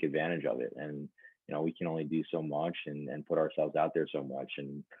them to take advantage of it. And we can only do so much and put ourselves out there so much.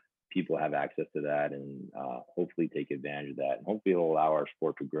 And people have access to that, and hopefully take advantage of that. And hopefully it'll allow our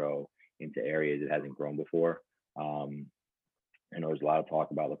sport to grow into areas it hasn't grown before. I know there's a lot of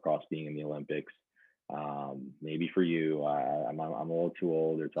talk about lacrosse being in the Olympics. Maybe for you, I'm a little too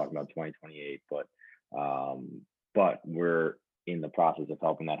old. They're talking about 2028, but we're in the process of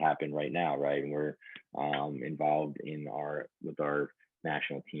helping that happen right now, right? And we're involved with our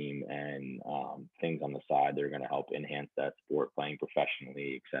national team and things on the side that are going to help enhance that sport, playing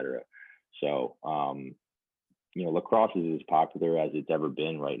professionally, etc. So, lacrosse is as popular as it's ever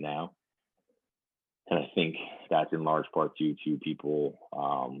been right now. And I think that's in large part due to people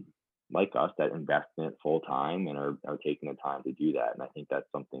like us that invest in it full time and are taking the time to do that. And I think that's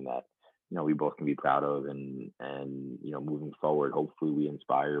something that we both can be proud of. And moving forward, hopefully we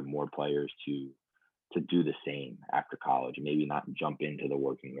inspire more players to do the same after college, and maybe not jump into the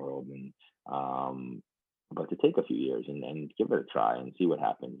working world, and but to take a few years and give it a try and see what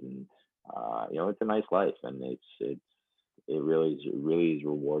happens. And it's a nice life, and it really is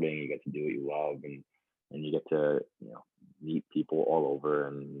rewarding. You get to do what you love, and you get to meet people all over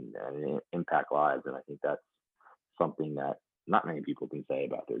and impact lives. And I think that's something that not many people can say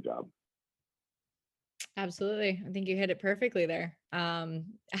about their job. Absolutely. I think you hit it perfectly there. I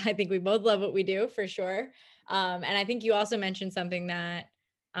think we both love what we do, for sure. And I think you also mentioned something that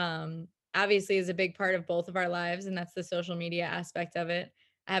obviously is a big part of both of our lives, and that's the social media aspect of it.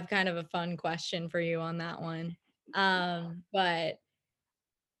 I have kind of a fun question for you on that one. But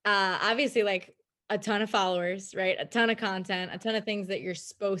obviously, like, a ton of followers, right? A ton of content, a ton of things that you're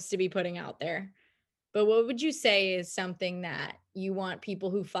supposed to be putting out there. But what would you say is something that you want people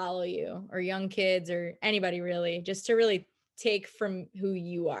who follow you, or young kids, or anybody really, just to really take from who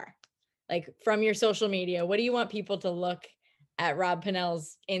you are? Like, from your social media, what do you want people to look at Rob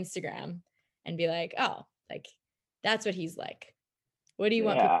Pannell's Instagram and be like, oh, like, that's what he's like? What do you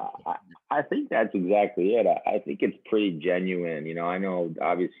want people Yeah, I think that's exactly it. I think it's pretty genuine. I know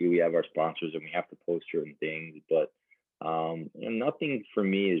obviously we have our sponsors and we have to post certain things, but nothing for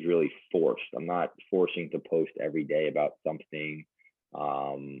me is really forced. I'm not forcing to post every day about something.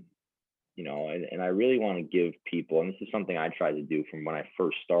 And I really want to give people, and this is something I tried to do from when I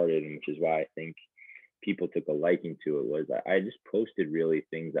first started, and which is why I think people took a liking to it, was I just posted really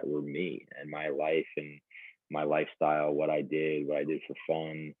things that were me and my life and my lifestyle, what I did for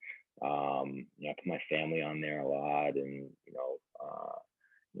fun. I put my family on there a lot, and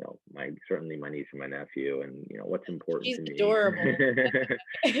certainly my niece and my nephew, and what's important She's to me. adorable.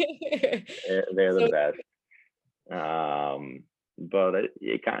 They're the So best. But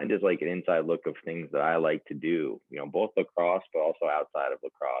it kind of just like an inside look of things that I like to do, both lacrosse, but also outside of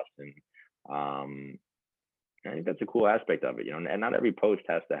lacrosse. And I think that's a cool aspect of it, and not every post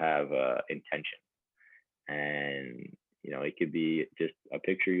has to have intention. And it could be just a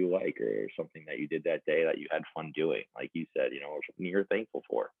picture you like, or something that you did that day that you had fun doing, like you said, or something you're thankful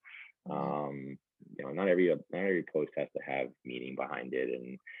for. Not every post has to have meaning behind it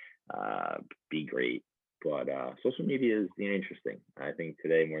and be great. But social media is interesting. I think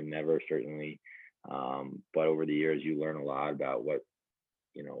today more than ever, certainly. But over the years, you learn a lot about what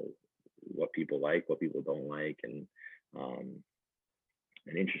people like, what people don't like, and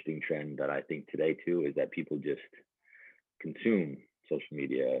an interesting trend that I think today too is that people just consume social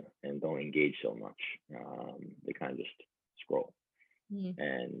media and don't engage so much. They kind of just scroll.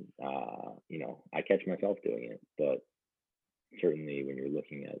 And I catch myself doing it, but certainly when you're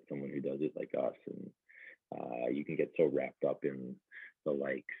looking at someone who does it like us, and you can get so wrapped up in the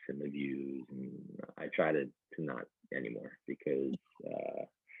likes and the views, and I try to not anymore, because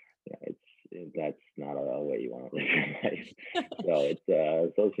that's not a way you want to live your life. So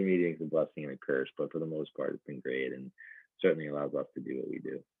it's social media is a blessing and a curse, but for the most part, it's been great, and certainly allows us to do what we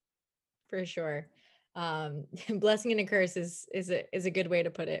do. For sure. Blessing and a curse is a good way to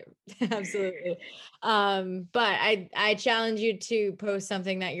put it. Absolutely. But I challenge you to post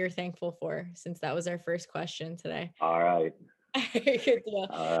something that you're thankful for, since that was our first question today. All right. Good deal.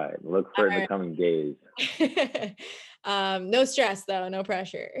 All right. Look for it in the coming days. No stress though, no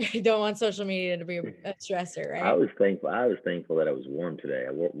pressure. You don't want social media to be a stressor, right? I was thankful that it was warm today.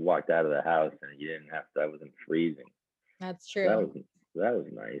 I walked out of the house and you didn't have to. I wasn't freezing. That's true. That was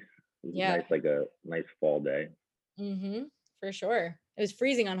nice. It was Yeah. nice, like a nice fall day. For sure. It was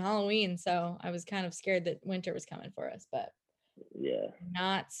freezing on Halloween, so I was kind of scared that winter was coming for us, but yeah,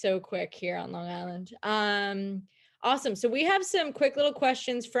 not so quick here on Long Island. Awesome. So we have some quick little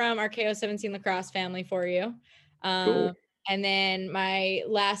questions from our KO17 lacrosse family for you. cool. And then my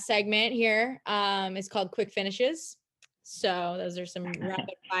last segment here is called Quick Finishes. So those are some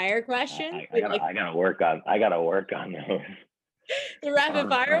rapid fire questions. I gotta work on those. The rapid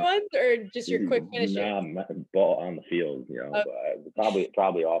fire ones, or just your quick finishes? Nah, ball on the field,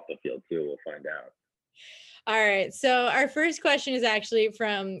 probably off the field too. We'll find out. All right. So our first question is actually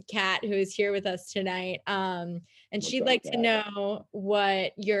from Kat, who is here with us tonight. And she'd like to know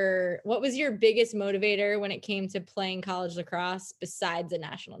what was your biggest motivator when it came to playing college lacrosse besides a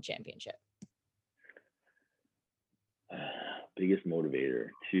national championship? Biggest motivator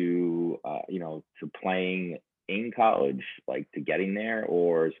to to playing in college, like to getting there,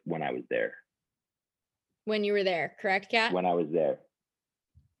 or when I was there? When you were there, correct, Kat? When I was there.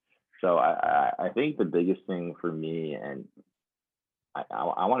 So I think the biggest thing for me, and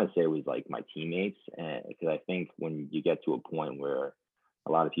I want to say, was like my teammates, and because I think when you get to a point where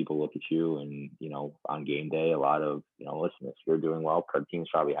a lot of people look at you, and on game day, a lot of listen, if you're doing well, our team's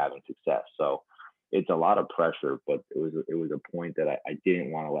probably having success. So it's a lot of pressure, but it was a point that I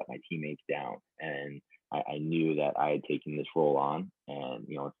didn't want to let my teammates down, and I knew that I had taken this role on, and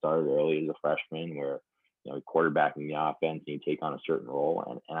it started early as a freshman where quarterbacking the offense and you take on a certain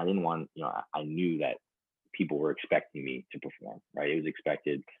role, and I didn't want I knew that people were expecting me to perform, right? It was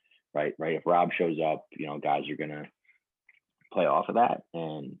expected, right? If Rob shows up, guys are gonna play off of that,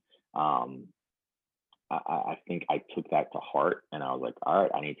 and I think I took that to heart, and I was like, all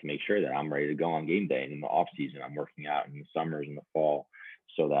right, I need to make sure that I'm ready to go on game day. And in the off season, I'm working out in the summers and the fall,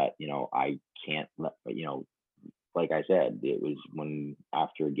 so that I can't let like I said, it was when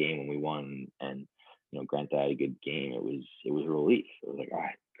after a game when we won and Grant had a good game, it was a relief. It was like, all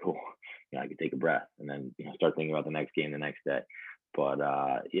right, cool. I could take a breath and then start thinking about the next game the next day. But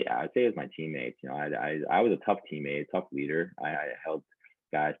yeah, I'd say it was my teammates. I was a tough teammate, a tough leader. I held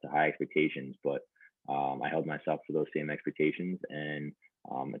guys to high expectations, but I held myself to those same expectations. And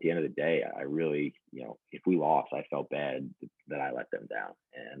at the end of the day, I really, if we lost, I felt bad that I let them down,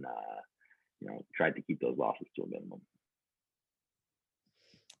 and tried to keep those losses to a minimum.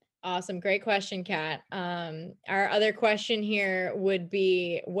 Awesome. Great question, Kat. Our other question here would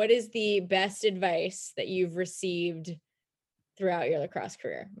be, what is the best advice that you've received throughout your lacrosse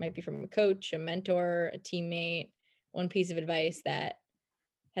career? Might be from a coach, a mentor, a teammate, one piece of advice that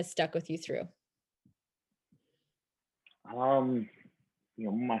has stuck with you through.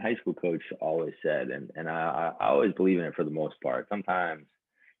 My high school coach always said, and I always believe in it for the most part. Sometimes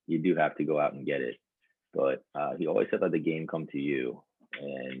you do have to go out and get it, but he always said, let the game come to you.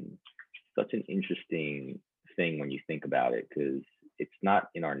 And such an interesting thing when you think about it, because it's not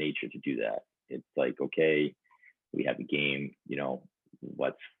in our nature to do that. It's like, okay, we have a game,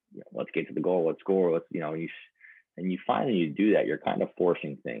 let's get to the goal, let's score, and you finally you do that, you're kind of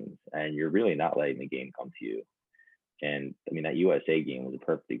forcing things, and you're really not letting the game come to you. And I mean, that USA game was a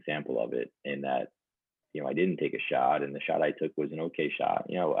perfect example of it, in that I didn't take a shot, and the shot I took was an okay shot.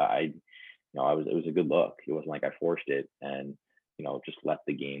 It was a good look. It wasn't like I forced it, and just let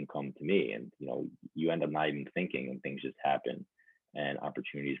the game come to me. And you end up not even thinking, and things just happen, and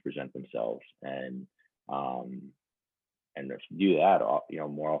opportunities present themselves. And if you do that,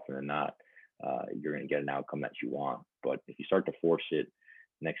 more often than not, you're going to get an outcome that you want. But if you start to force it,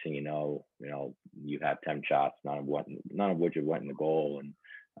 next thing you know, you have 10 shots, none of which have went in the goal, and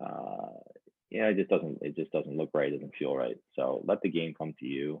it just doesn't look right. It doesn't feel right. So let the game come to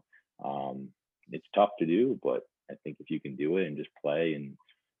you. It's tough to do, but I think if you can do it and just play and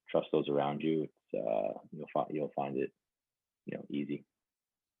trust those around you, you'll find it, easy.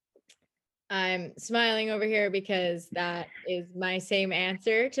 I'm smiling over here because that is my same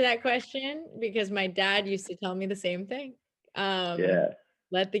answer to that question, because my dad used to tell me the same thing. Yeah.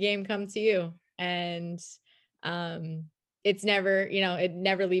 Let the game come to you. And it's never, it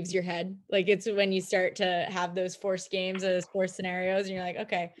never leaves your head. Like, it's when you start to have those forced games, those forced scenarios, and you're like,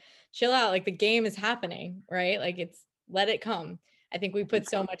 okay, chill out. Like, the game is happening, right? Like, let it come. I think we put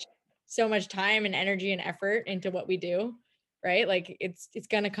so much time and energy and effort into what we do, right? Like, it's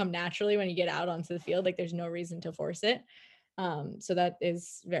going to come naturally when you get out onto the field. Like, there's no reason to force it. So that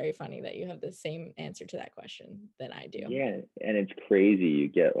is very funny that you have the same answer to that question that I do. Yeah. And it's crazy. You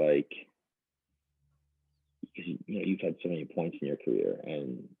get like, because you've had so many points in your career,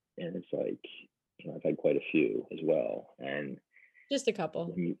 and it's like, I've had quite a few as well. And just a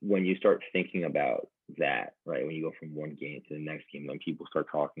couple. When you start thinking about that, right, when you go from one game to the next game, then people start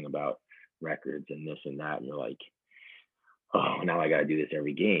talking about records and this and that, and you're like, oh, now I got to do this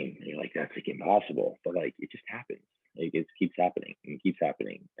every game. And you're like, that's like impossible. But like, it just happens. Like, it keeps happening and keeps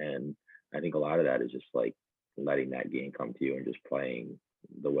happening. And I think a lot of that is just like letting that game come to you and just playing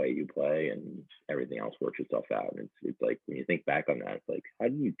the way you play, and everything else works itself out. And it's like when you think back on that, it's like, how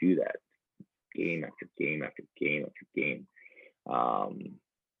do you do that? Game after game after game after game.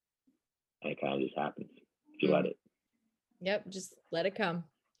 And it kind of just happens if you let it. Yep, just let it come.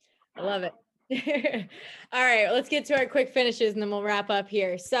 I love it. All right, let's get to our quick finishes and then we'll wrap up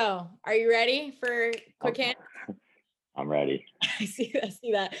here. So, are you ready for quick hand? I'm ready. I see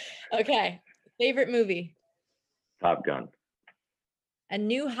that. Okay. Favorite movie? Top Gun. A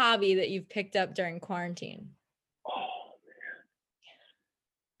new hobby that you've picked up during quarantine? Oh man,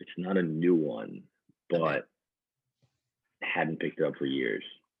 it's not a new one, but Okay. hadn't picked it up for years.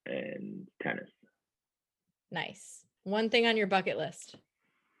 And tennis. Nice. One thing on your bucket list?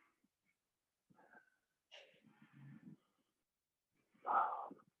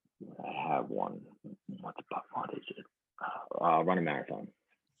 I have one. What is it? Run a marathon.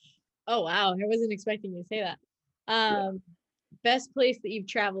 Oh wow, I wasn't expecting you to say that. Best place that you've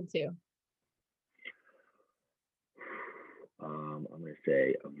traveled to? I'm gonna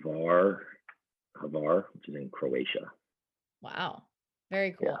say Hvar, which is in Croatia. Wow,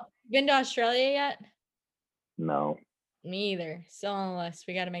 very cool. Yeah. Been to Australia yet? No. Me either. Still on the list.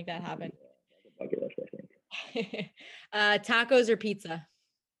 We got to make that happen. Bucket list, I think. Tacos or pizza?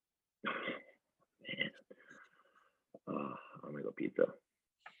 Man. I'm gonna go pizza.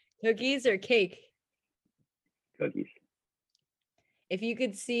 Cookies or cake? Cookies. If you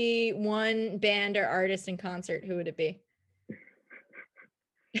could see one band or artist in concert, who would it be?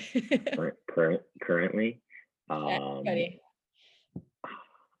 Currently, I've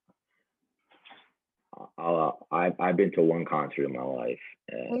been to one concert in my life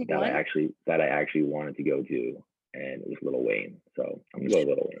that I actually wanted to go to, and it was Lil Wayne. So I'm gonna go with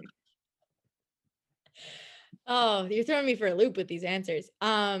Lil Wayne. Oh, you're throwing me for a loop with these answers.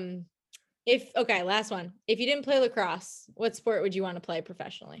 Last one. If you didn't play lacrosse, what sport would you want to play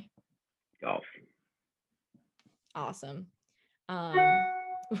professionally? Golf. Awesome.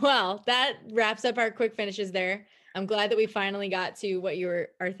 Well, that wraps up our quick finishes there. I'm glad that we finally got to what you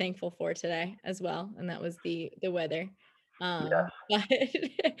are thankful for today as well, and that was the weather. Yes. But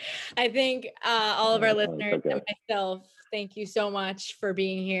I think all of our listeners and myself, thank you so much for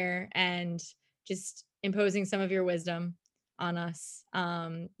being here and just imposing some of your wisdom on us.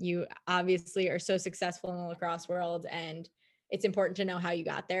 You obviously are so successful in the lacrosse world, and it's important to know how you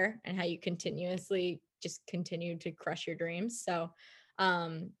got there and how you continuously just continue to crush your dreams. So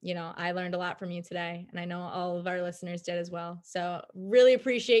I learned a lot from you today, and I know all of our listeners did as well. So really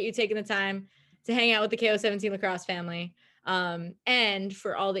appreciate you taking the time to hang out with the KO17 lacrosse family. And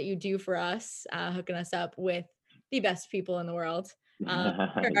for all that you do for us, hooking us up with the best people in the world for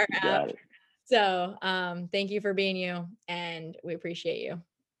our app. So thank you for being you, and we appreciate you.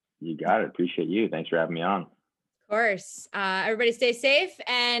 You got it. Appreciate you. Thanks for having me on. Of course. Everybody stay safe,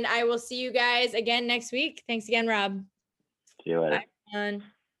 and I will see you guys again next week. Thanks again, Rob. See you later. Bye, everyone.